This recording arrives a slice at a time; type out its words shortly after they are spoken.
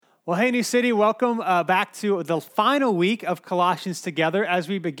Well, hey, New City, welcome back to the final week of Colossians together. As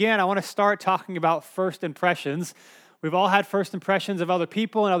we begin, I want to start talking about first impressions. We've all had first impressions of other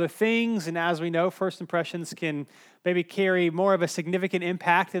people and other things, and as we know, first impressions can maybe carry more of a significant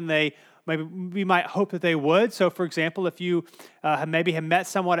impact than we might hope that they would. So, for example, if you have met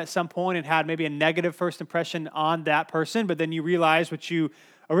someone at some point and had maybe a negative first impression on that person, but then you realize what you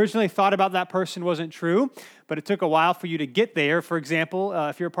originally thought about that person wasn't true, but it took a while for you to get there. For example,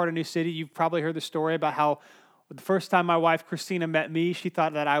 if you're a part of New City, you've probably heard the story about how the first time my wife, Christina, met me, she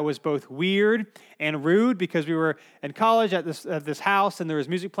thought that I was both weird and rude because we were in college at this house and there was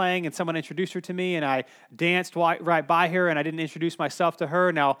music playing and someone introduced her to me and I danced right by her and I didn't introduce myself to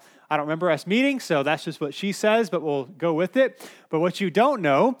her. Now, I don't remember us meeting, so that's just what she says, but we'll go with it. But what you don't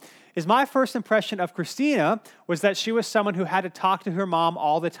know is my first impression of Christina was that she was someone who had to talk to her mom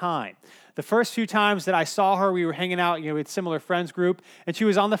all the time. The first few times that I saw her, we were hanging out, we had a similar friends group, and she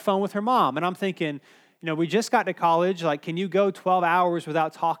was on the phone with her mom. And I'm thinking, we just got to college, can you go 12 hours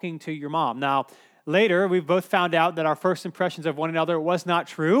without talking to your mom? Now, later, we both found out that our first impressions of one another was not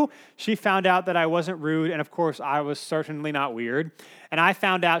true. She found out that I wasn't rude, and of course, I was certainly not weird. And I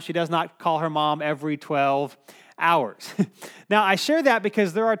found out she does not call her mom every 12 hours. Now, I share that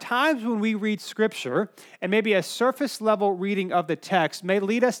because there are times when we read Scripture, and maybe a surface-level reading of the text may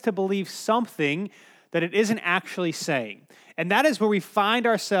lead us to believe something that it isn't actually saying. And that is where we find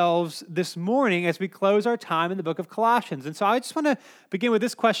ourselves this morning as we close our time in the book of Colossians. And so I just want to begin with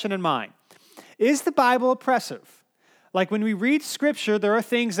this question in mind. Is the Bible oppressive? When we read Scripture, there are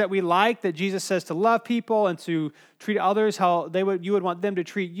things that we like, that Jesus says to love people and to treat others how you would want them to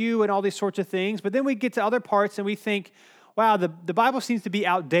treat you and all these sorts of things. But then we get to other parts and we think, wow, the Bible seems to be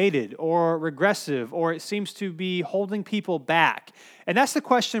outdated or regressive, or it seems to be holding people back. And that's the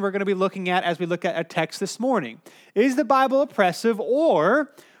question we're going to be looking at as we look at a text this morning. Is the Bible oppressive,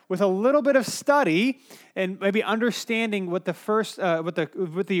 or with a little bit of study and maybe understanding what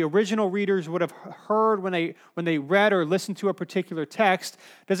the original readers would have heard when they read or listened to a particular text,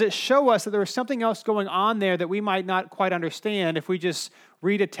 does it show us that there is something else going on there that we might not quite understand if we just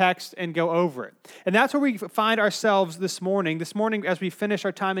read a text and go over it? And that's where we find ourselves this morning. This morning, as we finish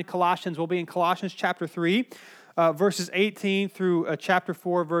our time in Colossians, we'll be in Colossians chapter 3. Verses 18 through chapter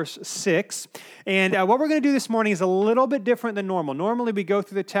 4, verse 6. And what we're going to do this morning is a little bit different than normal. Normally, we go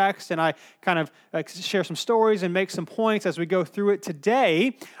through the text, and I kind of share some stories and make some points as we go through it.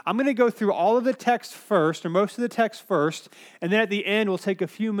 Today, I'm going to go through all of the text first, or most of the text first, and then at the end, we'll take a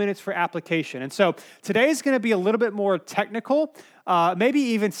few minutes for application. And so today is going to be a little bit more technical, maybe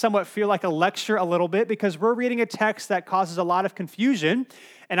even somewhat feel like a lecture a little bit, because we're reading a text that causes a lot of confusion.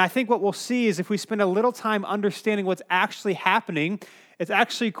 And I think what we'll see is if we spend a little time understanding what's actually happening, it's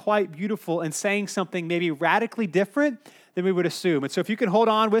actually quite beautiful and saying something maybe radically different than we would assume. And so if you can hold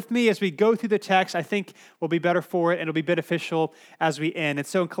on with me as we go through the text, I think we'll be better for it and it'll be beneficial as we end. And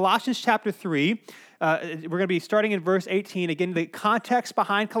so in Colossians chapter 3, we're going to be starting in verse 18. Again, the context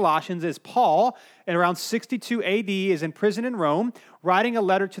behind Colossians is Paul, in around 62 AD, is in prison in Rome, writing a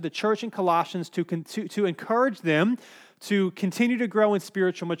letter to the church in Colossians to encourage them to continue to grow in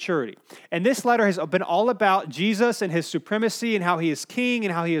spiritual maturity. And this letter has been all about Jesus and his supremacy and how he is king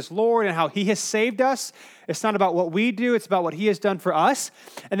and how he is Lord and how he has saved us. It's not about what we do, it's about what he has done for us.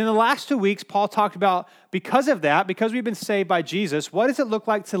 And in the last 2 weeks, Paul talked about, because of that, because we've been saved by Jesus, what does it look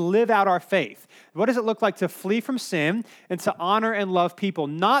like to live out our faith? What does it look like to flee from sin and to honor and love people?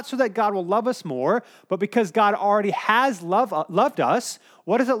 Not so that God will love us more, but because God already has loved us.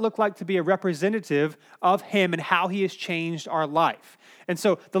 What does it look like to be a representative of him and how he has changed our life? And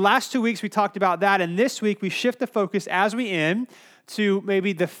so the last 2 weeks we talked about that, and this week we shift the focus as we end to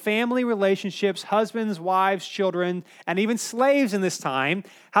maybe the family relationships, husbands, wives, children, and even slaves in this time.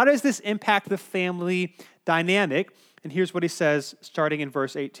 How does this impact the family dynamic? And here's what he says starting in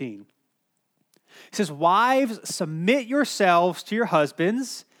verse 18. He says, "Wives, submit yourselves to your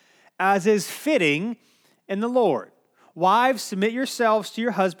husbands as is fitting in the Lord." Wives, submit yourselves to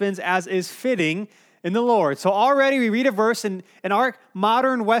your husbands as is fitting in the Lord. So already we read a verse, and in our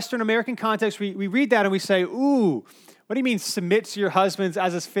modern Western American context, we read that and we say, ooh, what do you mean submit to your husbands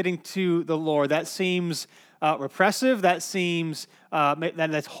as is fitting to the Lord? That seems repressive. That seems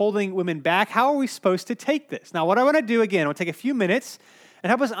that's holding women back. How are we supposed to take this? Now, what I want to do again, I want to take a few minutes and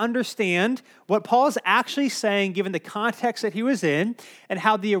help us understand what Paul is actually saying given the context that he was in and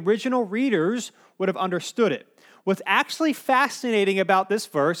how the original readers would have understood it. What's actually fascinating about this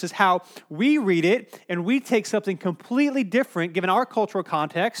verse is how we read it and we take something completely different given our cultural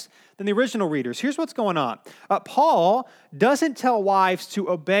context than the original readers. Here's what's going on. Paul doesn't tell wives to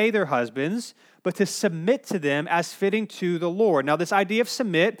obey their husbands, but to submit to them as fitting to the Lord. Now, this idea of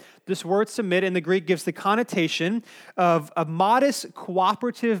submit, this word submit in the Greek gives the connotation of a modest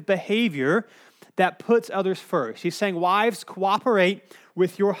cooperative behavior that puts others first. He's saying, wives, cooperate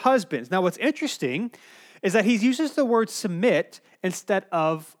with your husbands. Now, what's interesting is that he uses the word submit instead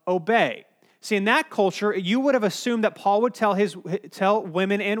of obey. See, in that culture, you would have assumed that Paul would tell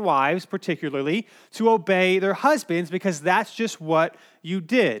women and wives, particularly, to obey their husbands because that's just what you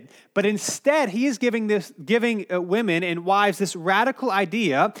did. But instead, he is giving women and wives this radical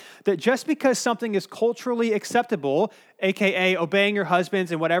idea that just because something is culturally acceptable, aka obeying your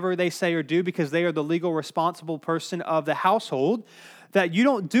husbands and whatever they say or do because they are the legal responsible person of the household, that you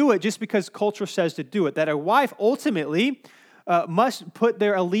don't do it just because culture says to do it. That a wife ultimately must put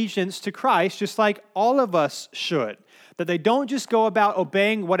their allegiance to Christ just like all of us should. That they don't just go about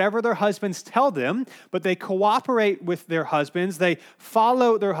obeying whatever their husbands tell them, but they cooperate with their husbands, they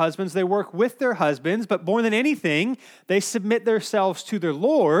follow their husbands, they work with their husbands, but more than anything, they submit themselves to their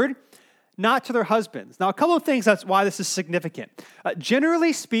Lord, not to their husbands. Now, a couple of things that's why this is significant.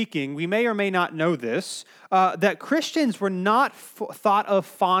 Generally speaking, we may or may not know this, that Christians were not thought of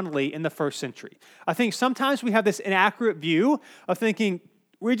fondly in the first century. I think sometimes we have this inaccurate view of thinking,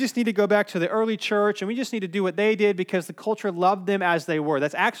 we just need to go back to the early church and we just need to do what they did because the culture loved them as they were.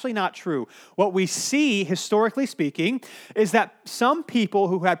 That's actually not true. What we see, historically speaking, is that some people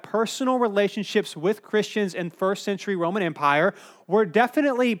who had personal relationships with Christians in first century Roman Empire were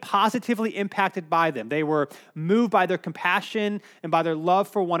definitely positively impacted by them. They were moved by their compassion and by their love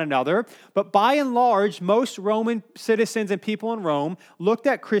for one another. But by and large, most Roman citizens and people in Rome looked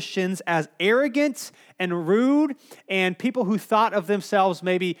at Christians as arrogant and rude and people who thought of themselves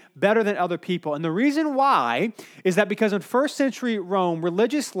maybe better than other people. And the reason why is that because in first century Rome,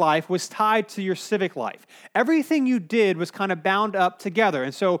 religious life was tied to your civic life. Everything you did was kind of bound up together.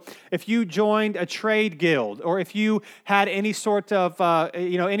 And so if you joined a trade guild or if you had any sort of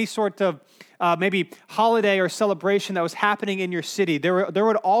maybe holiday or celebration that was happening in your city, there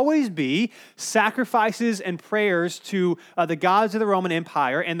would always be sacrifices and prayers to the gods of the Roman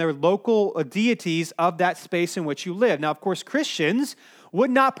Empire and their local deities of that space in which you live. Now, of course, Christians would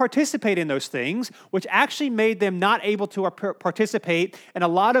not participate in those things, which actually made them not able to participate in a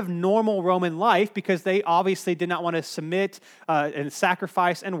lot of normal Roman life because they obviously did not want to submit and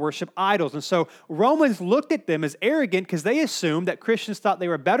sacrifice and worship idols. And so Romans looked at them as arrogant because they assumed that Christians thought they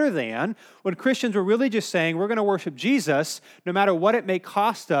were better than, when Christians were really just saying, we're going to worship Jesus no matter what it may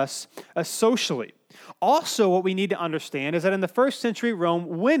cost us socially. Also, what we need to understand is that in the first century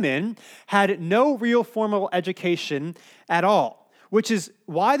Rome, women had no real formal education at all. Which is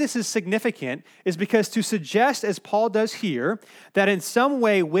why this is significant, is because to suggest, as Paul does here, that in some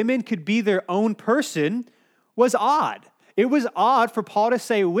way women could be their own person was odd. It was odd for Paul to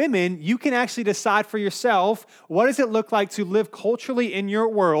say, women, you can actually decide for yourself what does it look like to live culturally in your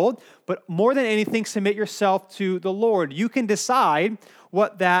world, but more than anything, submit yourself to the Lord. You can decide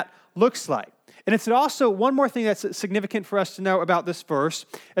what that looks like. And it's also one more thing that's significant for us to know about this verse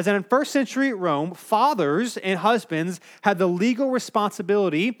is that in first century Rome, fathers and husbands had the legal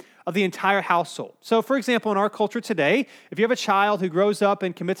responsibility of the entire household. So, for example, in our culture today, if you have a child who grows up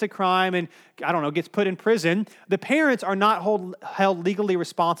and commits a crime and, gets put in prison, the parents are not held legally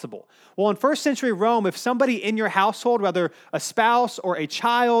responsible. Well, in first century Rome, if somebody in your household, whether a spouse or a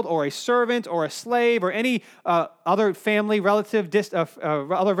child or a servant or a slave or any other family relative,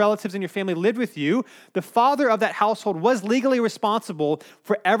 other relatives in your family lived with you, the father of that household was legally responsible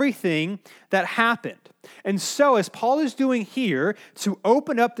for everything that happened. And so, as Paul is doing here, to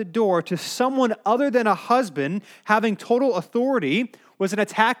open up the door to someone other than a husband having total authority was an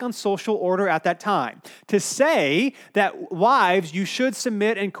attack on social order at that time. To say that wives, you should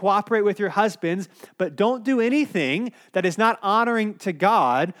submit and cooperate with your husbands, but don't do anything that is not honoring to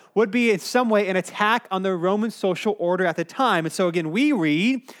God would be in some way an attack on the Roman social order at the time. And so again, we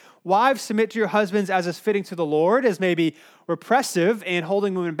read, wives, submit to your husbands as is fitting to the Lord, as maybe repressive and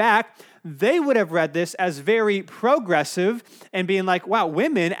holding women back. They would have read this as very progressive and being like, wow,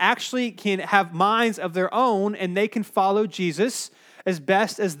 women actually can have minds of their own and they can follow Jesus as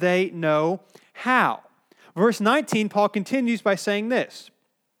best as they know how. Verse 19, Paul continues by saying this.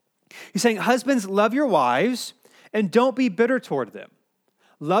 He's saying, husbands, love your wives and don't be bitter toward them.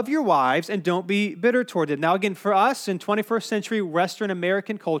 Love your wives and don't be bitter toward them. Now again, for us in 21st century Western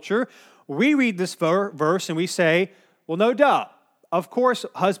American culture, we read this verse and we say, well, no duh. Of course,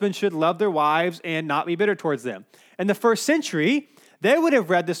 husbands should love their wives and not be bitter towards them. In the first century, they would have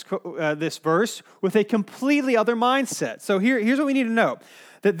read this verse with a completely other mindset. So here's what we need to know.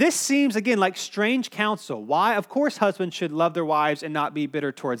 That this seems, again, like strange counsel. Why? Of course, husbands should love their wives and not be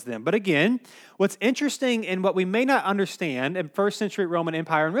bitter towards them. But again, what's interesting and what we may not understand in first century Roman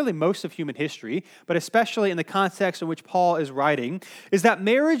Empire and really most of human history, but especially in the context in which Paul is writing, is that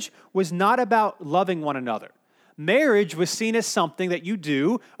marriage was not about loving one another. Marriage was seen as something that you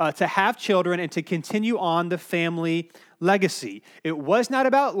do to have children and to continue on the family legacy. It was not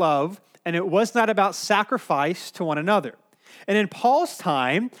about love, and it was not about sacrifice to one another. And in Paul's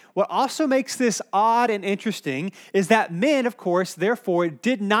time, what also makes this odd and interesting is that men, of course, therefore,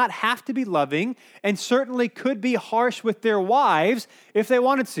 did not have to be loving and certainly could be harsh with their wives if they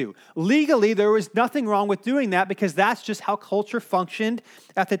wanted to. Legally, there was nothing wrong with doing that because that's just how culture functioned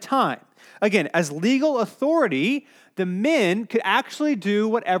at the time. Again, as legal authority, the men could actually do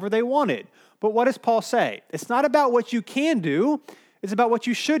whatever they wanted. But what does Paul say? It's not about what you can do. It's about what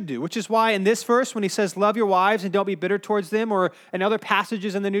you should do, which is why in this verse, when he says, love your wives and don't be bitter towards them, or in other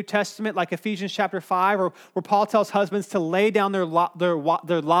passages in the New Testament, like Ephesians chapter 5, or where Paul tells husbands to lay down their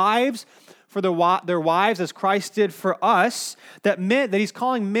lives for their wives as Christ did for us, that he's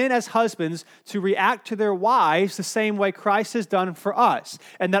calling men as husbands to react to their wives the same way Christ has done for us.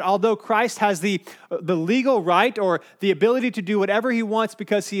 And that although Christ has the legal right or the ability to do whatever he wants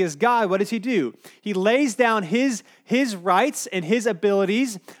because he is God, what does he do? He lays down his rights and his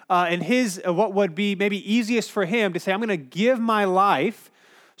abilities and his what would be maybe easiest for him to say, I'm going to give my life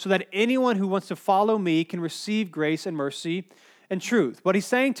so that anyone who wants to follow me can receive grace and mercy and truth. What he's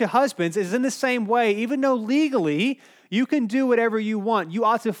saying to husbands is in the same way, even though legally you can do whatever you want, you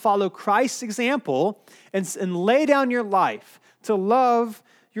ought to follow Christ's example and lay down your life to love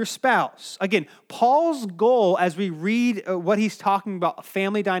your spouse. Again, Paul's goal as we read what he's talking about,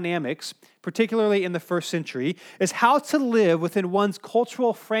 family dynamics, particularly in the first century, is how to live within one's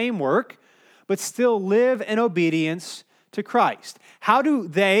cultural framework, but still live in obedience to Christ. How do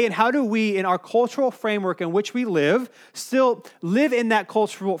they and how do we in our cultural framework in which we live still live in that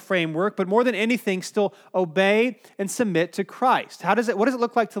cultural framework, but more than anything, still obey and submit to Christ? What does it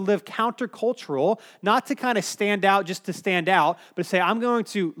look like to live countercultural, not to kind of stand out just to stand out, but to say, I'm going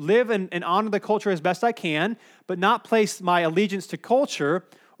to live and honor the culture as best I can, but not place my allegiance to culture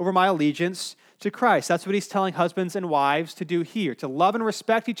over my allegiance to Christ. That's what he's telling husbands and wives to do here, to love and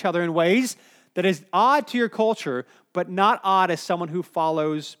respect each other in ways that is odd to your culture, but not odd as someone who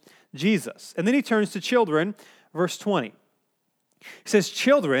follows Jesus. And then he turns to children, verse 20. He says,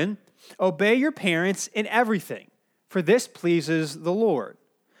 children, obey your parents in everything, for this pleases the Lord.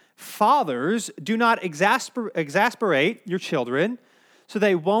 Fathers, do not exasperate your children, so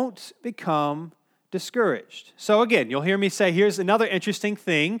they won't become discouraged. So again, you'll hear me say, here's another interesting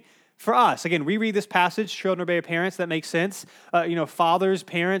thing for us. Again, we read this passage, children obey parents, that makes sense. Fathers,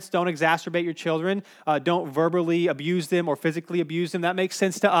 parents, don't exacerbate your children. Don't verbally abuse them or physically abuse them. That makes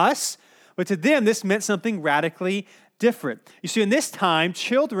sense to us. But to them, this meant something radically different. You see, in this time,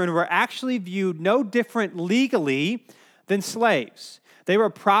 children were actually viewed no different legally than slaves. They were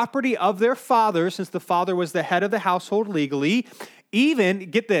property of their father, since the father was the head of the household legally.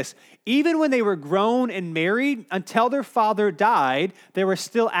 Even, get this, even when they were grown and married, until their father died, they were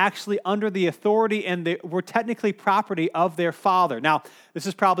still actually under the authority and they were technically property of their father. Now, this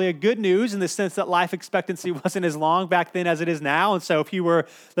is probably a good news in the sense that life expectancy wasn't as long back then as it is now. And so if you were,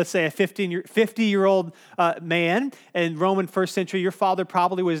 let's say, a 50-year-old man in Roman first century, your father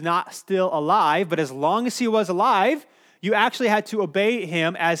probably was not still alive. But as long as he was alive, you actually had to obey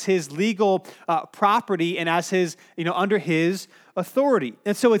him as his legal property and as his, under his authority.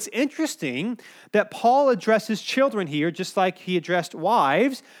 And so it's interesting that Paul addresses children here just like he addressed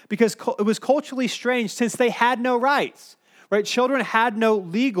wives, because it was culturally strange since they had no rights, right? Children had no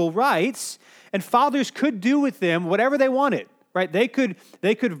legal rights, and fathers could do with them whatever they wanted, right? They could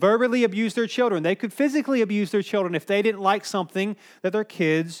verbally abuse their children. They could physically abuse their children if they didn't like something that their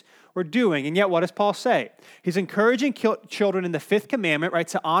kids were doing. And yet, what does Paul say? He's encouraging children in the fifth commandment, right,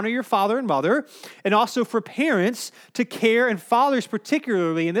 to honor your father and mother, and also for parents to care, and fathers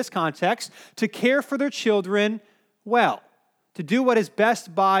particularly in this context, to care for their children well, to do what is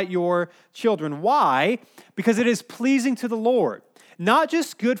best by your children. Why? Because it is pleasing to the Lord. Not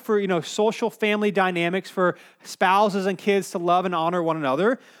just good for, social family dynamics for spouses and kids to love and honor one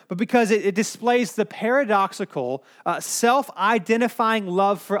another, but because it displays the paradoxical, self-identifying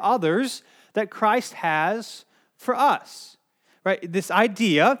love for others that Christ has for us. right? This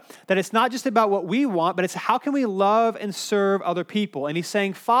idea that it's not just about what we want, but it's how can we love and serve other people. And he's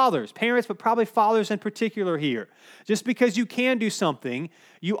saying fathers, parents, but probably fathers in particular here. Just because you can do something,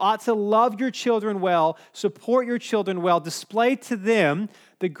 you ought to love your children well, support your children well, display to them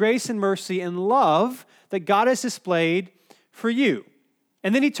the grace and mercy and love that God has displayed for you.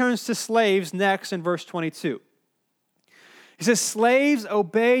 And then he turns to slaves next in verse 22. He says, slaves,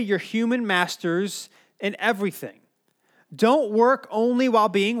 obey your human masters in everything. Don't work only while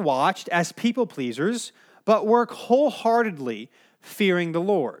being watched as people pleasers, but work wholeheartedly, fearing the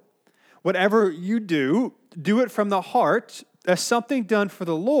Lord. Whatever you do, do it from the heart as something done for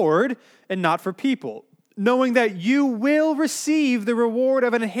the Lord and not for people, knowing that you will receive the reward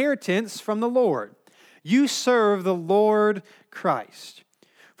of an inheritance from the Lord. You serve the Lord Christ.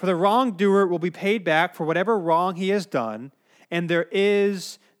 For the wrongdoer will be paid back for whatever wrong he has done, and there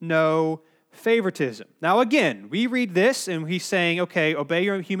is no favoritism. Now again, we read this and he's saying, okay, obey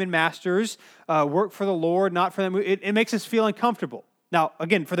your human masters, work for the Lord, not for them. It makes us feel uncomfortable. Now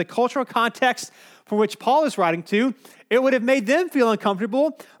again, for the cultural context for which Paul is writing to, it would have made them feel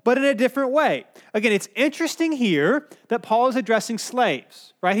uncomfortable, but in a different way. Again, it's interesting here that Paul is addressing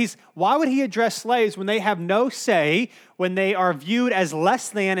slaves, right? Why would he address slaves when they have no say, when they are viewed as less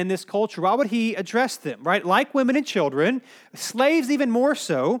than in this culture? Why would he address them, right? Like women and children, slaves even more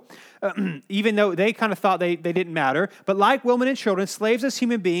so, even though they kind of thought they didn't matter. But like women and children, slaves as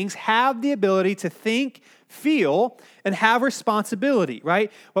human beings have the ability to think, feel, and have responsibility, right?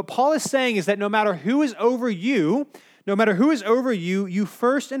 What Paul is saying is that no matter who is over you, you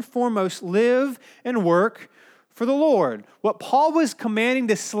first and foremost live and work for the Lord. What Paul was commanding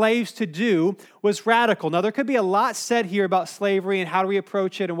the slaves to do was radical. Now, there could be a lot said here about slavery and how do we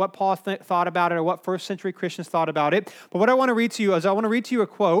approach it and what Paul thought about it or what first century Christians thought about it. But what I want to read to you is a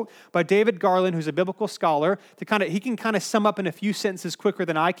quote by David Garland, who's a biblical scholar, he can kind of sum up in a few sentences quicker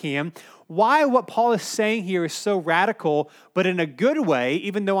than I can why what Paul is saying here is so radical, but in a good way,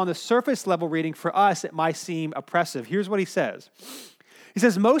 even though on the surface level reading for us, it might seem oppressive. Here's what he says. He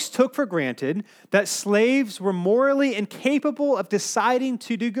says, most took for granted that slaves were morally incapable of deciding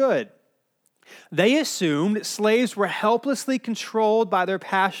to do good. They assumed slaves were helplessly controlled by their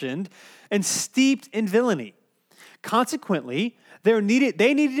passion and steeped in villainy. Consequently, they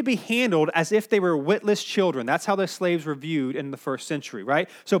needed to be handled as if they were witless children. That's how the slaves were viewed in the first century, right?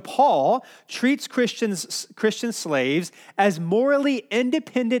 So Paul treats Christian slaves as morally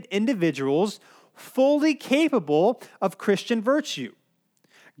independent individuals fully capable of Christian virtue.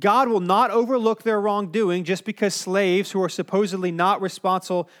 God will not overlook their wrongdoing just because slaves who are supposedly not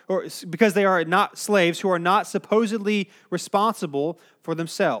responsible, or because they are not slaves who are not supposedly responsible for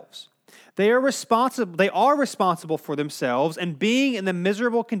themselves. They are responsible for themselves, and being in the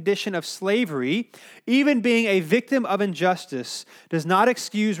miserable condition of slavery, even being a victim of injustice, does not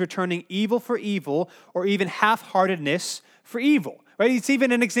excuse returning evil for evil or even half-heartedness for evil. Right? It's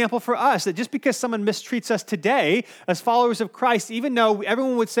even an example for us that just because someone mistreats us today as followers of Christ, even though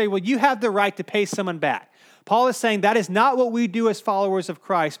everyone would say, well, you have the right to pay someone back. Paul is saying that is not what we do as followers of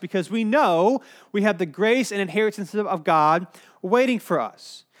Christ because we know we have the grace and inheritance of God waiting for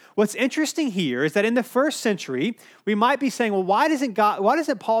us. What's interesting here is that in the first century, we might be saying, well, why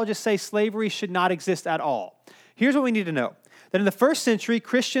doesn't Paul just say slavery should not exist at all? Here's what we need to know. That in the first century,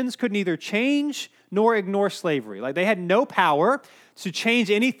 Christians could neither change nor ignore slavery. Like they had no power to change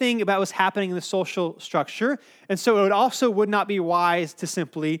anything about what's happening in the social structure. And so it also would not be wise to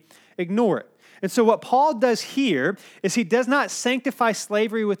simply ignore it. And so what Paul does here is he does not sanctify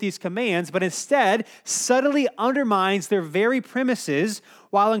slavery with these commands, but instead subtly undermines their very premises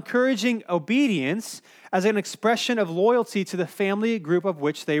while encouraging obedience as an expression of loyalty to the family group of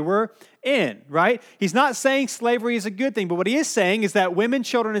which they were in, right? He's not saying slavery is a good thing, but what he is saying is that women,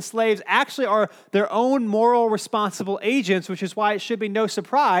 children, and slaves actually are their own moral responsible agents, which is why it should be no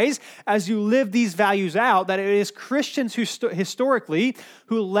surprise as you live these values out that it is Christians who historically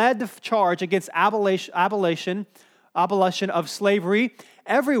who led the charge against abolition of slavery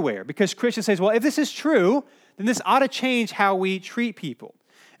everywhere. Because Christians say, well, if this is true, then this ought to change how we treat people.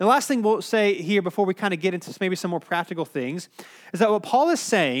 And the last thing we'll say here before we kind of get into maybe some more practical things is that what Paul is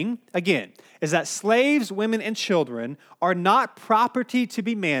saying, again, is that slaves, women, and children are not property to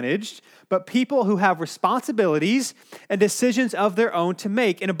be managed, but people who have responsibilities and decisions of their own to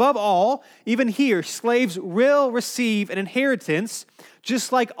make. And above all, even here, slaves will receive an inheritance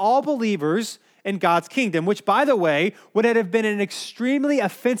just like all believers in God's kingdom, which, by the way, would have been an extremely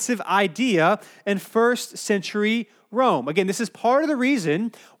offensive idea in first century Rome. Again, this is part of the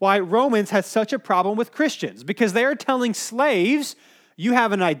reason why Romans had such a problem with Christians, because they are telling slaves, you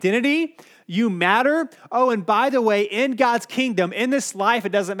have an identity, You matter. Oh, and by the way, in God's kingdom, in this life,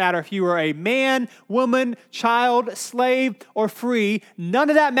 it doesn't matter if you are a man, woman, child, slave, or free. None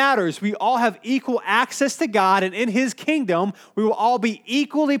of that matters. We all have equal access to God, and in his kingdom, we will all be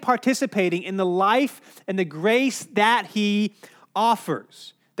equally participating in the life and the grace that he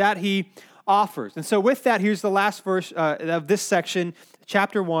offers. And so with that, here's the last verse of this section,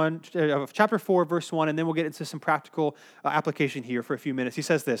 chapter 4, verse 1, and then we'll get into some practical application here for a few minutes. He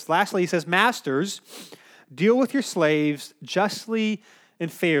says this. Lastly, he says, "Masters, deal with your slaves justly and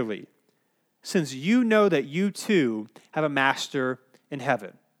fairly, since you know that you too have a master in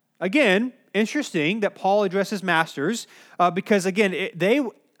heaven." Again, interesting that Paul addresses masters because, again, they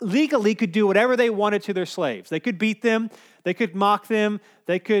legally could do whatever they wanted to their slaves. They could beat them, they could mock them,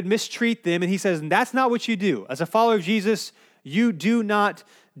 they could mistreat them, and he says, that's not what you do. As a follower of Jesus, you do not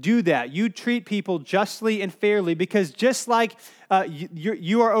do that. You treat people justly and fairly because just like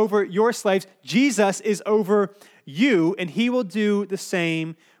you are over your slaves, Jesus is over you, and he will do the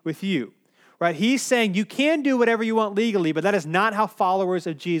same with you. Right? He's saying you can do whatever you want legally, but that is not how followers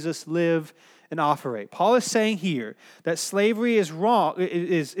of Jesus live and operate. Paul is saying here that slavery is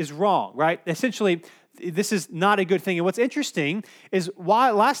wrong, right? Essentially, this is not a good thing. And what's interesting is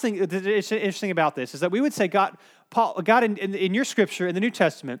last thing that's interesting about this is that we would say, God in your scripture, in the New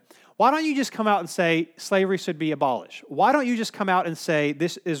Testament, why don't you just come out and say slavery should be abolished? Why don't you just come out and say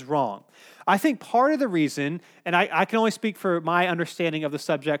this is wrong? I think part of the reason, and I can only speak for my understanding of the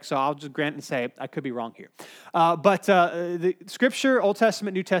subject, so I'll just grant and say I could be wrong here. But the Scripture, Old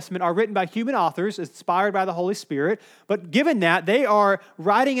Testament, New Testament, are written by human authors, inspired by the Holy Spirit. But given that, they are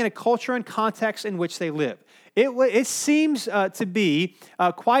writing in a culture and context in which they live. It seems to be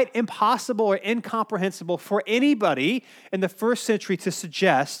quite impossible or incomprehensible for anybody in the first century to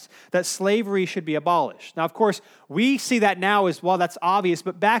suggest that slavery should be abolished. Now, of course, we see that now as, well, that's obvious,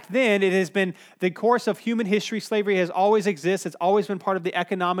 but back then it has been the course of human history. Slavery has always existed. It's always been part of the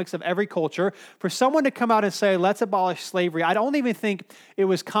economics of every culture. For someone to come out and say, let's abolish slavery, I don't even think it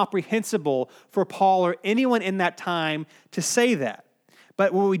was comprehensible for Paul or anyone in that time to say that.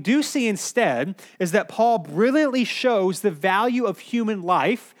 But what we do see instead is that Paul brilliantly shows the value of human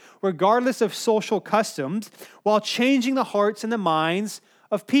life, regardless of social customs, while changing the hearts and the minds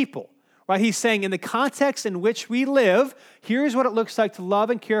of people. Right? He's saying in the context in which we live, here's what it looks like to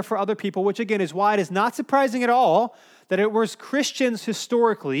love and care for other people, which again is why it is not surprising at all that it was Christians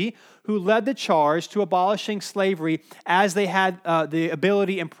historically who led the charge to abolishing slavery as they had the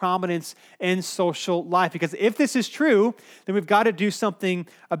ability and prominence in social life. Because if this is true, then we've got to do something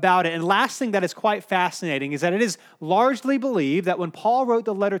about it. And last thing that is quite fascinating is that it is largely believed that when Paul wrote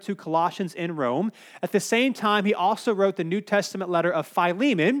the letter to Colossians in Rome, at the same time he also wrote the New Testament letter of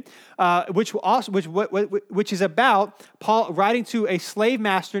Philemon, which is about Paul writing to a slave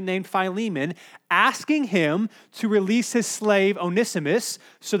master named Philemon, asking him to release his slave Onesimus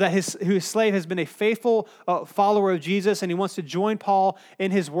so that his slave has been a faithful follower of Jesus and he wants to join Paul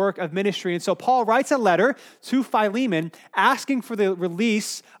in his work of ministry. And so Paul writes a letter to Philemon asking for the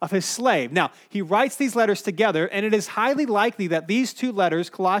release of his slave. Now, he writes these letters together, and it is highly likely that these two letters,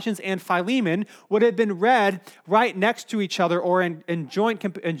 Colossians and Philemon, would have been read right next to each other or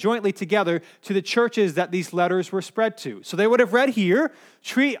jointly together to the churches that these letters were spread to. So they would have read here,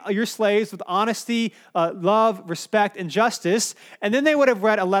 treat your slaves with honesty, love, respect, and justice. And then they would have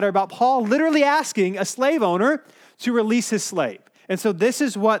read a letter about Paul literally asking a slave owner to release his slave. And so this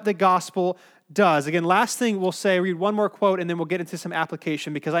is what the gospel does. Again, last thing we'll say, read one more quote, and then we'll get into some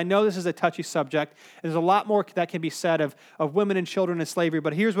application, because I know this is a touchy subject. There's a lot more that can be said of women and children in slavery,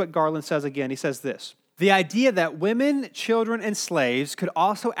 but here's what Garland says again. He says this: "The idea that women, children, and slaves could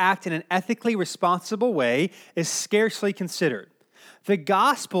also act in an ethically responsible way is scarcely considered. The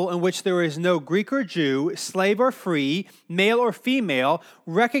gospel, in which there is no Greek or Jew, slave or free, male or female,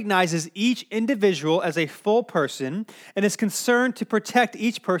 recognizes each individual as a full person and is concerned to protect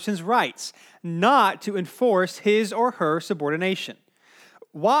each person's rights, not to enforce his or her subordination.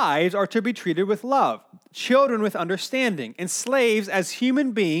 Wives are to be treated with love, children with understanding, and slaves as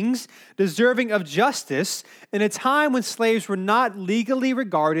human beings deserving of justice in a time when slaves were not legally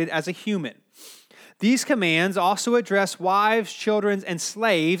regarded as a human. These commands also address wives, children, and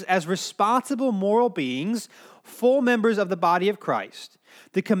slaves as responsible moral beings, full members of the body of Christ.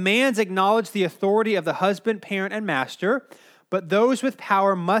 The commands acknowledge the authority of the husband, parent, and master, but those with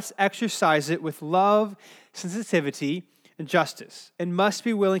power must exercise it with love, sensitivity, and justice, and must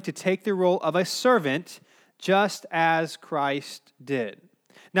be willing to take the role of a servant just as Christ did."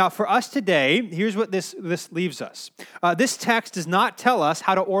 Now, for us today, here's what this leaves us. This text does not tell us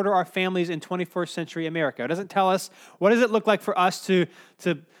how to order our families in 21st century America. It doesn't tell us what does it look like for us to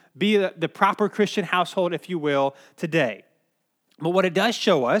be the proper Christian household, if you will, today. But what it does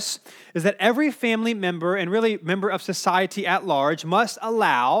show us is that every family member and really member of society at large must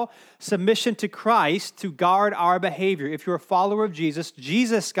allow submission to Christ to guard our behavior. If you're a follower of Jesus,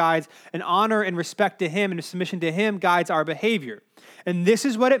 Jesus guides and honor and respect to him and submission to him guides our behavior. And this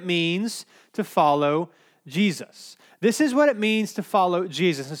is what it means to follow Jesus. This is what it means to follow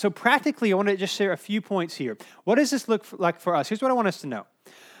Jesus. And so practically, I want to just share a few points here. What does this look like for us? Here's what I want us to know.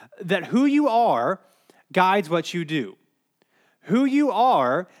 That who you are guides what you do. Who you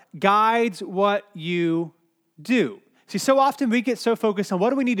are guides what you do. See, so often we get so focused on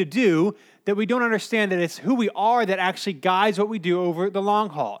what do we need to do that we don't understand that it's who we are that actually guides what we do over the long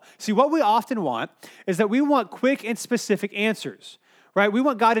haul. See, what we often want is that we want quick and specific answers, right? We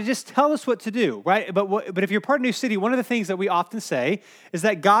want God to just tell us what to do, right? But if you're part of New City, one of the things that we often say is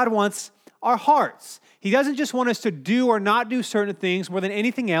that God wants our hearts. He doesn't just want us to do or not do certain things more than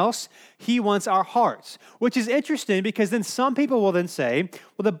anything else. He wants our hearts, which is interesting because then some people will then say,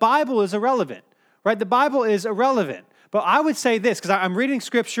 well, the Bible is irrelevant, right? The Bible is irrelevant. But I would say this, because I'm reading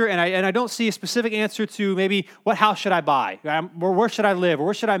Scripture and I don't see a specific answer to maybe what house should I buy, or where should I live, or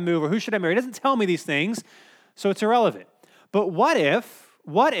where should I move, or who should I marry. It doesn't tell me these things, so it's irrelevant. But what if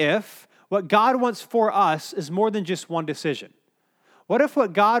what God wants for us is more than just one decision? What if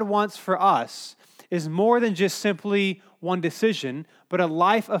what God wants for us is more than just simply one decision, but a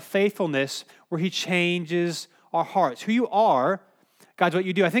life of faithfulness where he changes our hearts? Who you are, God's what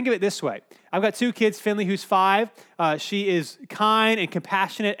you do. I think of it this way. I've got two kids, Finley, who's 5. She is kind and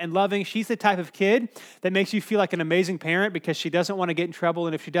compassionate and loving. She's the type of kid that makes you feel like an amazing parent because she doesn't want to get in trouble.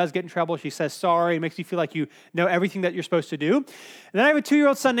 And if she does get in trouble, she says sorry. It makes you feel like you know everything that you're supposed to do. And then I have a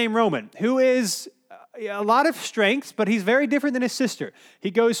 2-year-old son named Roman, who is a lot of strengths, but he's very different than his sister.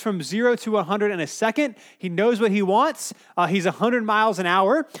 He goes from 0 to 100 in a second. He knows what he wants. He's 100 miles an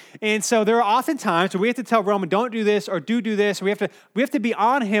hour. And so there are often times where we have to tell Roman, don't do this or do this. We have to be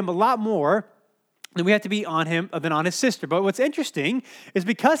on him a lot more than we have to be on him than on his sister. But what's interesting is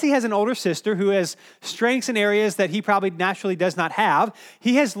because he has an older sister who has strengths in areas that he probably naturally does not have,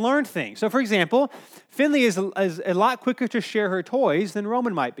 he has learned things. So for example, Finley is a lot quicker to share her toys than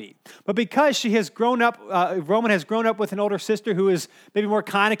Roman might be. But because she has grown up, Roman has grown up with an older sister who is maybe more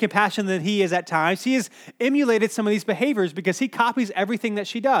kind and compassionate than he is at times, he has emulated some of these behaviors because he copies everything that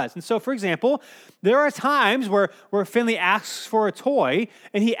she does. And so, for example, there are times where Finley asks for a toy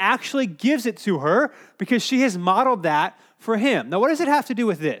and he actually gives it to her because she has modeled that for him. Now, what does it have to do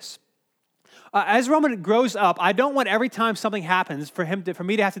with this? As Roman grows up, I don't want every time something happens for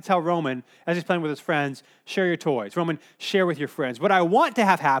me to have to tell Roman, as he's playing with his friends, share your toys. Roman, share with your friends. What I want to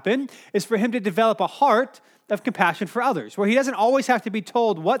have happen is for him to develop a heart of compassion for others, where he doesn't always have to be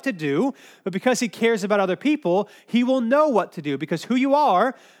told what to do, but because he cares about other people, he will know what to do, because who you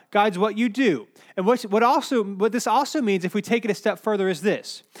are guides what you do. And what this also means, if we take it a step further, is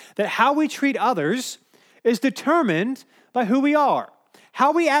this, that how we treat others is determined by who we are.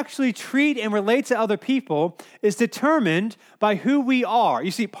 How we actually treat and relate to other people is determined by who we are.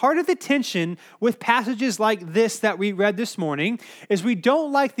 You see, part of the tension with passages like this that we read this morning is we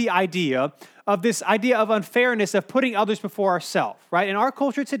don't like the idea of unfairness of putting others before ourselves, right? In our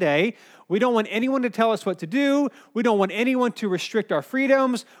culture today, we don't want anyone to tell us what to do. We don't want anyone to restrict our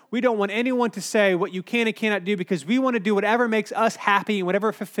freedoms. We don't want anyone to say what you can and cannot do because we want to do whatever makes us happy and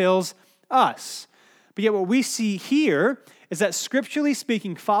whatever fulfills us. But yet what we see here is that scripturally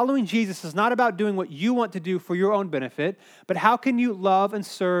speaking, following Jesus is not about doing what you want to do for your own benefit, but how can you love and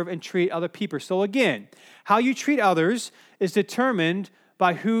serve and treat other people? So again, how you treat others is determined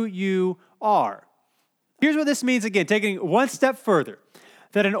by who you are. Here's what this means again, taking it one step further,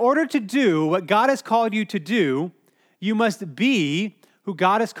 that in order to do what God has called you to do, you must be who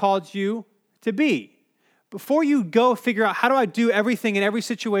God has called you to be. Before you go figure out how do I do everything in every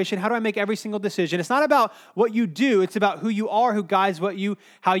situation, how do I make every single decision, it's not about what you do, it's about who you are, who guides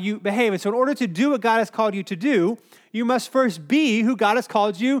how you behave. And so in order to do what God has called you to do, you must first be who God has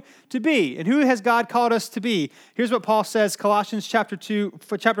called you to be. And who has God called us to be? Here's what Paul says, Colossians chapter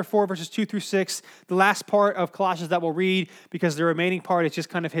 4, verses 2 through 6, the last part of Colossians that we'll read because the remaining part is just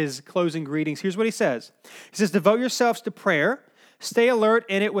kind of his closing greetings. Here's what he says. He says, devote yourselves to prayer, stay alert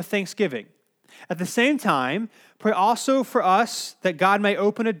in it with thanksgiving. At the same time, pray also for us that God may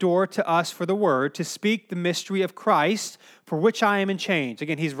open a door to us for the word to speak the mystery of Christ, for which I am in chains.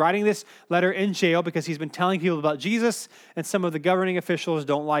 Again, he's writing this letter in jail because he's been telling people about Jesus, and some of the governing officials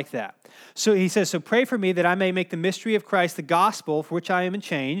don't like that. So he says, so pray for me that I may make the mystery of Christ the gospel for which I am in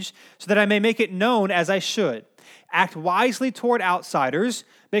chains, so that I may make it known as I should. Act wisely toward outsiders,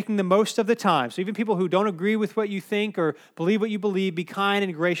 making the most of the time. So even people who don't agree with what you think or believe what you believe, be kind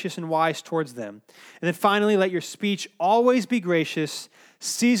and gracious and wise towards them. And then finally, let your speech always be gracious,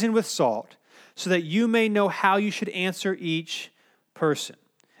 seasoned with salt, so that you may know how you should answer each person.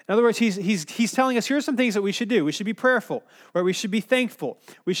 In other words, he's telling us, here's some things that we should do. We should be prayerful, right? We should be thankful.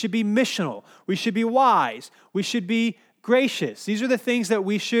 We should be missional. We should be wise. We should be gracious. These are the things that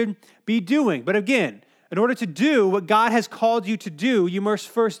we should be doing. But again, in order to do what God has called you to do, you must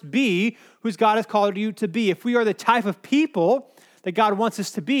first be who God has called you to be. If we are the type of people that God wants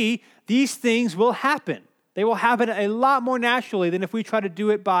us to be, these things will happen. They will happen a lot more naturally than if we try to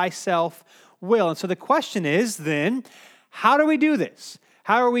do it by self-will. And so the question is then, how do we do this?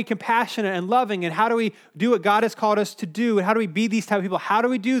 How are we compassionate and loving? And how do we do what God has called us to do? And how do we be these type of people? How do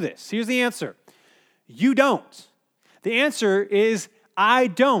we do this? Here's the answer. You don't. The answer is, I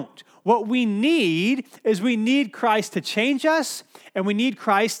don't. What we need is we need Christ to change us, and we need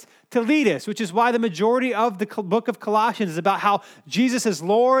Christ to lead us, which is why the majority of the book of Colossians is about how Jesus is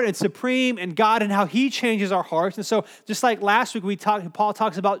Lord and supreme and God and how he changes our hearts. And so just like last week, Paul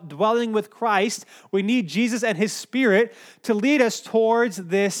talks about dwelling with Christ, we need Jesus and his Spirit to lead us towards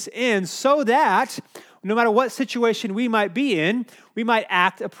this end so that no matter what situation we might be in, we might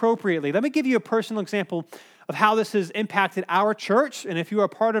act appropriately. Let me give you a personal example of how this has impacted our church, and if you are a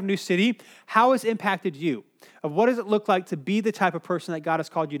part of New City, how it's impacted you. Of what does it look like to be the type of person that God has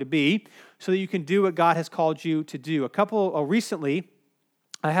called you to be so that you can do what God has called you to do. Recently,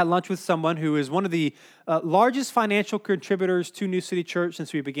 I had lunch with someone who is one of the largest financial contributors to New City Church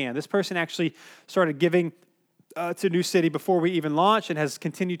since we began. This person actually started giving to New City before we even launched and has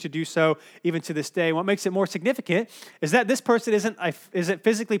continued to do so even to this day. And what makes it more significant is that this person isn't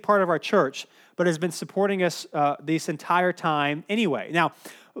physically part of our church, but has been supporting us this entire time anyway. Now,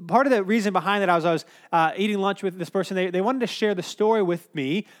 part of the reason behind that, I was eating lunch with this person. They wanted to share the story with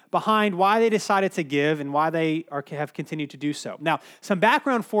me behind why they decided to give and why they have continued to do so. Now, some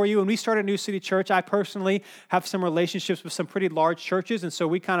background for you. When we started New City Church, I personally have some relationships with some pretty large churches, and so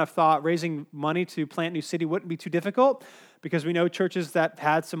we kind of thought raising money to plant New City wouldn't be too difficult, because we know churches that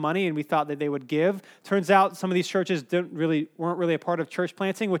had some money and we thought that they would give. Turns out some of these churches weren't really a part of church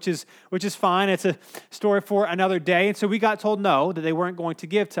planting, which is fine. It's a story for another day. And so we got told no, that they weren't going to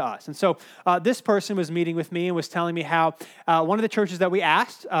give to us. And so this person was meeting with me and was telling me how one of the churches that we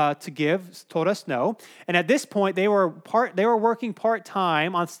asked to give told us no. And at this point, they were working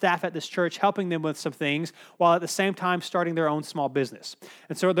part-time on staff at this church, helping them with some things, while at the same time starting their own small business.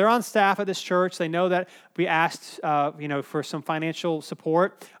 And so they're on staff at this church. They know that we asked, for some financial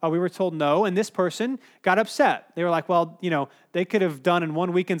support. We were told no, and this person got upset. They were like, well, they could have done in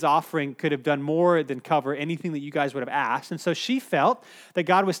one weekend's offering, could have done more than cover anything that you guys would have asked. And so she felt that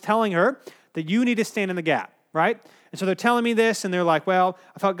God was telling her that you need to stand in the gap, right? And so they're telling me this, and they're like, well,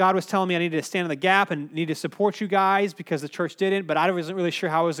 I thought God was telling me I needed to stand in the gap and need to support you guys because the church didn't, but I wasn't really sure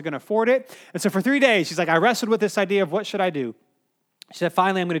how I was going to afford it. And so for 3 days, she's like, I wrestled with this idea of what should I do? She said,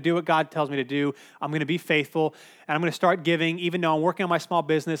 finally, I'm going to do what God tells me to do. I'm going to be faithful, and I'm going to start giving, even though I'm working on my small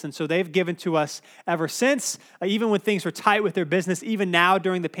business. And so they've given to us ever since, even when things were tight with their business. Even now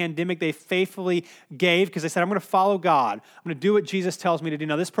during the pandemic, they faithfully gave because they said, I'm going to follow God. I'm going to do what Jesus tells me to do.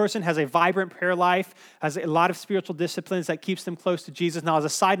 Now, this person has a vibrant prayer life, has a lot of spiritual disciplines that keeps them close to Jesus. Now, as a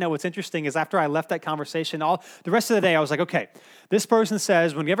side note, what's interesting is after I left that conversation, the rest of the day, I was like, okay, this person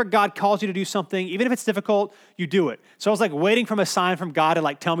says, whenever God calls you to do something, even if it's difficult, you do it. So I was like waiting for a sign from God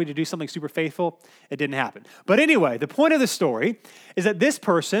to tell me to do something super faithful. It didn't happen. But anyway, the point of the story is that this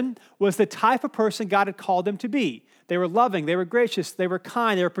person was the type of person God had called them to be. They were loving, they were gracious, they were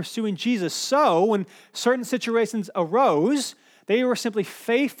kind, they were pursuing Jesus. So when certain situations arose, they were simply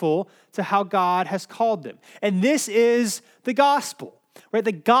faithful to how God has called them. And this is the gospel. Right?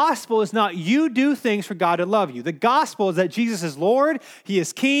 The gospel is not you do things for God to love you. The gospel is that Jesus is Lord, he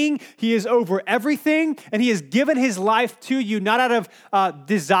is King, he is over everything, and he has given his life to you, not out of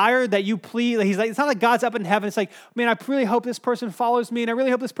desire that you please. It's not like God's up in heaven. It's like, man, I really hope this person follows me, and I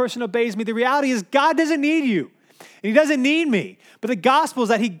really hope this person obeys me. The reality is God doesn't need you, and he doesn't need me. But the gospel is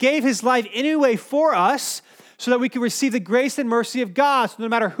that he gave his life anyway for us, so that we can receive the grace and mercy of God. So no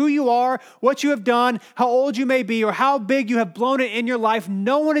matter who you are, what you have done, how old you may be, or how big you have blown it in your life,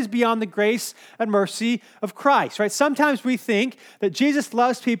 no one is beyond the grace and mercy of Christ, right? Sometimes we think that Jesus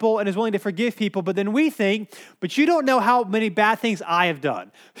loves people and is willing to forgive people, but then we think, but you don't know how many bad things I have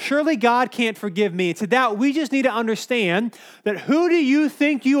done. Surely God can't forgive me. And to that, we just need to understand that who do you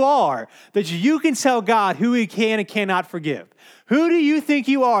think you are that you can tell God who he can and cannot forgive? Who do you think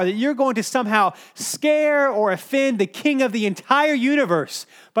you are that you're going to somehow scare or offend the king of the entire universe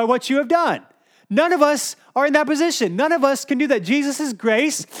by what you have done? None of us are in that position. None of us can do that. Jesus'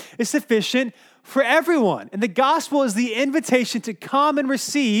 grace is sufficient for everyone. And the gospel is the invitation to come and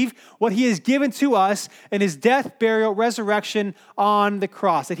receive what he has given to us in his death, burial, resurrection on the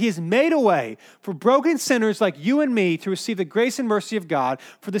cross. That he has made a way for broken sinners like you and me to receive the grace and mercy of God,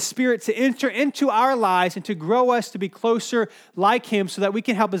 for the Spirit to enter into our lives and to grow us to be closer like him so that we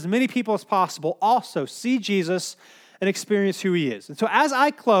can help as many people as possible also see Jesus and experience who he is. And so as I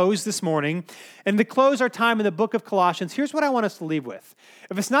close this morning, and to close our time in the book of Colossians, here's what I want us to leave with.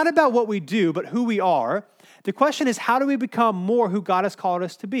 If it's not about what we do, but who we are, the question is, how do we become more who God has called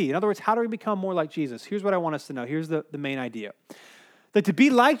us to be? In other words, how do we become more like Jesus? Here's what I want us to know. Here's the main idea. That to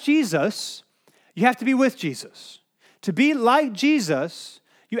be like Jesus, you have to be with Jesus. To be like Jesus,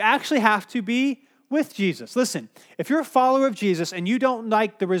 you actually have to be with Jesus. Listen, if you're a follower of Jesus and you don't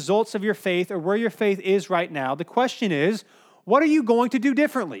like the results of your faith or where your faith is right now, the question is, what are you going to do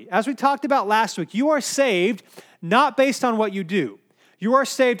differently? As we talked about last week, you are saved not based on what you do. You are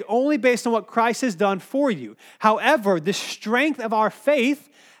saved only based on what Christ has done for you. However, the strength of our faith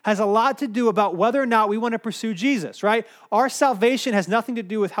has a lot to do about whether or not we want to pursue Jesus, right? Our salvation has nothing to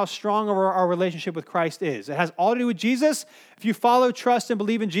do with how strong our relationship with Christ is. It has all to do with Jesus. If you follow, trust, and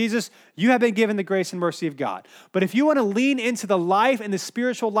believe in Jesus, you have been given the grace and mercy of God. But if you want to lean into the life and the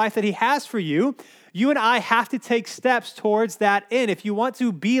spiritual life that he has for you, you and I have to take steps towards that end. If you want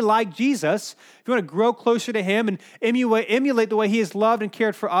to be like Jesus, if you want to grow closer to him and emulate the way he has loved and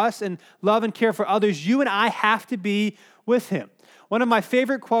cared for us and love and care for others, you and I have to be with him. One of my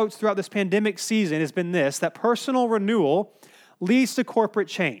favorite quotes throughout this pandemic season has been this, that personal renewal leads to corporate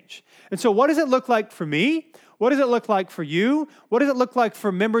change. And so what does it look like for me? What does it look like for you? What does it look like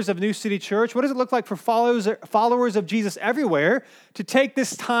for members of New City Church? What does it look like for followers of Jesus everywhere to take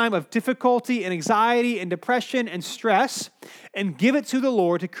this time of difficulty and anxiety and depression and stress and give it to the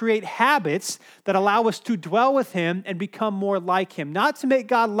Lord to create habits that allow us to dwell with him and become more like him? Not to make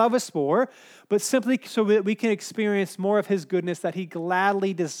God love us more, but simply so that we can experience more of his goodness that he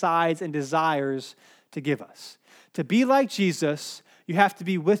gladly decides and desires to give us. To be like Jesus, you have to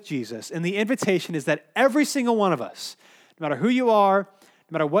be with Jesus. And the invitation is that every single one of us, no matter who you are,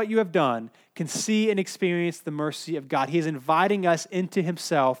 no matter what you have done, can see and experience the mercy of God. He is inviting us into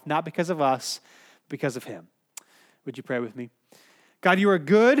himself, not because of us, but because of him. Would you pray with me? God, you are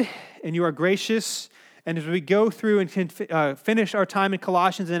good and you are gracious. And as we go through and finish our time in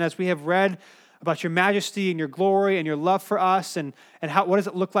Colossians, and as we have read about your majesty and your glory and your love for us, and what does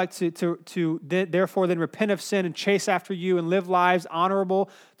it look like to therefore then repent of sin and chase after you and live lives honorable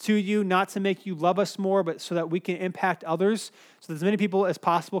to you, not to make you love us more, but so that we can impact others, so that as many people as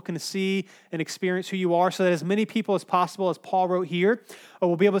possible can see and experience who you are, so that as many people as possible, as Paul wrote here,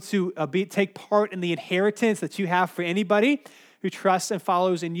 will be able to take part in the inheritance that you have for anybody who trusts and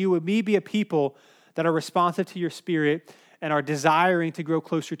follows in you. Would we be a people that are responsive to your Spirit and are desiring to grow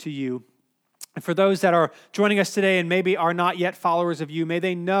closer to you? And for those that are joining us today and maybe are not yet followers of you, may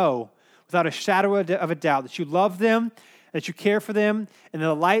they know without a shadow of a doubt that you love them, that you care for them, and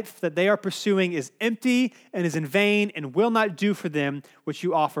the life that they are pursuing is empty and is in vain and will not do for them what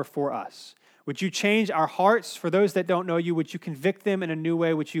you offer for us. Would you change our hearts? For those that don't know you, would you convict them in a new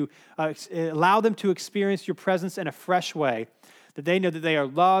way? Would you allow them to experience your presence in a fresh way? That they know that they are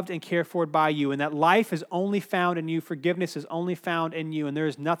loved and cared for by you, and that life is only found in you, forgiveness is only found in you, and there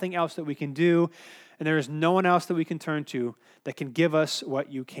is nothing else that we can do, and there is no one else that we can turn to that can give us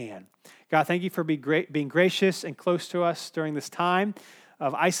what you can. God, thank you for being gracious and close to us during this time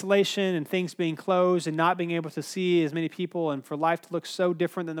of isolation and things being closed and not being able to see as many people, and for life to look so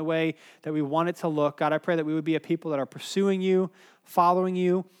different than the way that we want it to look. God, I pray that we would be a people that are pursuing you, following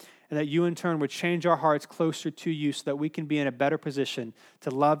you, and that you in turn would change our hearts closer to you so that we can be in a better position to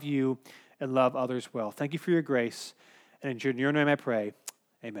love you and love others well. Thank you for your grace. And in your name I pray,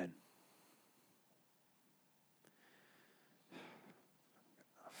 amen.